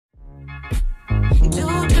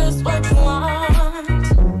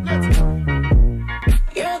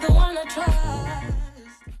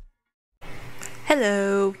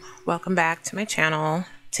Hello, welcome back to my channel.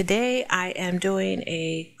 Today I am doing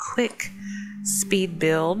a quick speed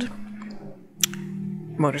build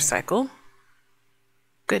motorcycle.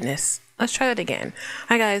 Goodness, let's try that again.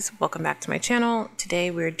 Hi guys, welcome back to my channel.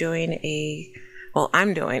 Today we're doing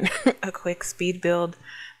I'm doing a quick speed build.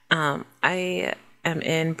 I am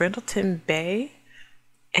in Brindleton Bay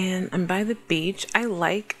and I'm by the beach. I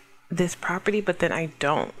like this property, but then I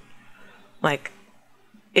don't. Like,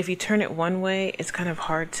 if you turn it one way, it's kind of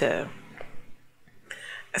hard to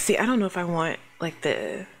see. I don't know if I want like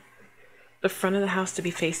the front of the house to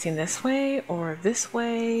be facing this way or this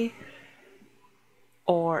way,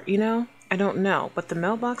 or I don't know, but the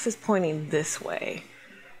mailbox is pointing this way.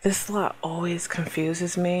 This lot always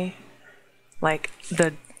confuses me, like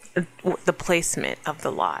the placement of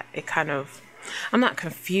the lot. It kind of, I'm not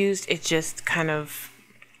confused, it just kind of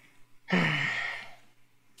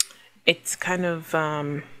it's kind of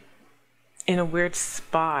in a weird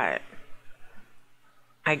spot,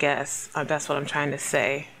 I guess. That's what I'm trying to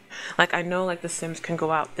say. Like, I know like the Sims can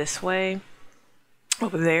go out this way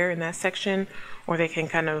over there in that section, or they can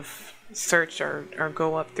kind of search or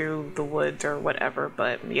go up through the woods or whatever.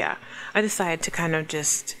 But yeah, I decided to kind of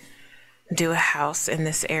just do a house in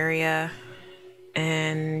this area.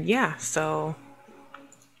 And yeah, so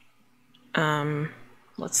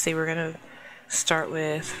let's see, we're gonna start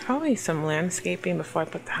with probably some landscaping before I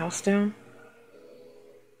put the house down.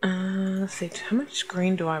 Let's see, how much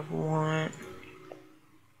green do I want?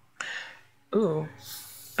 Ooh.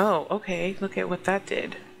 Oh, okay, look at what that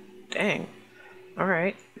did. Dang.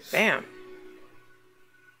 Alright, bam.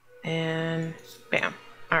 And bam.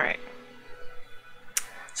 Alright.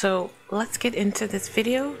 So let's get into this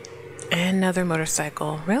video. Another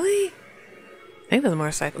motorcycle. Really? Maybe the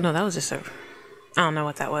motorcycle. No, that was just I don't know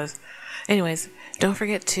what that was. Anyways, don't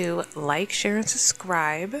forget to like, share, and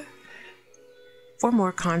subscribe for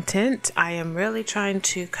more content. I am really trying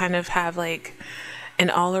to kind of have like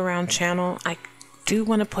an all-around channel. I do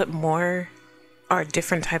want to put more or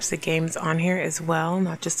different types of games on here as well,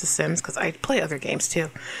 not just The Sims, because I play other games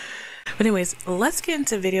too. But anyways, let's get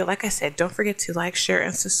into the video. Like I said, don't forget to like, share,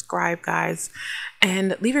 and subscribe, guys,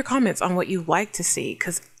 and leave your comments on what you'd like to see,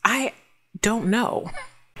 because I don't know.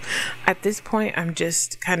 At this point, I'm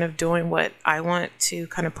just kind of doing what I want to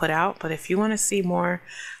kind of put out. But if you want to see more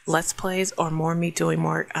Let's Plays or more me doing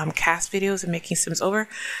more cast videos and making Sims over,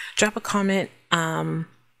 drop a comment.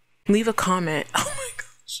 Leave a comment. Oh my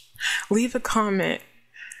gosh. Leave a comment.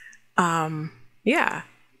 Yeah.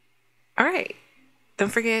 All right.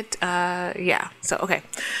 Don't forget. Yeah. So, okay.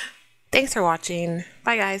 Thanks for watching.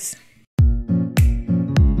 Bye, guys.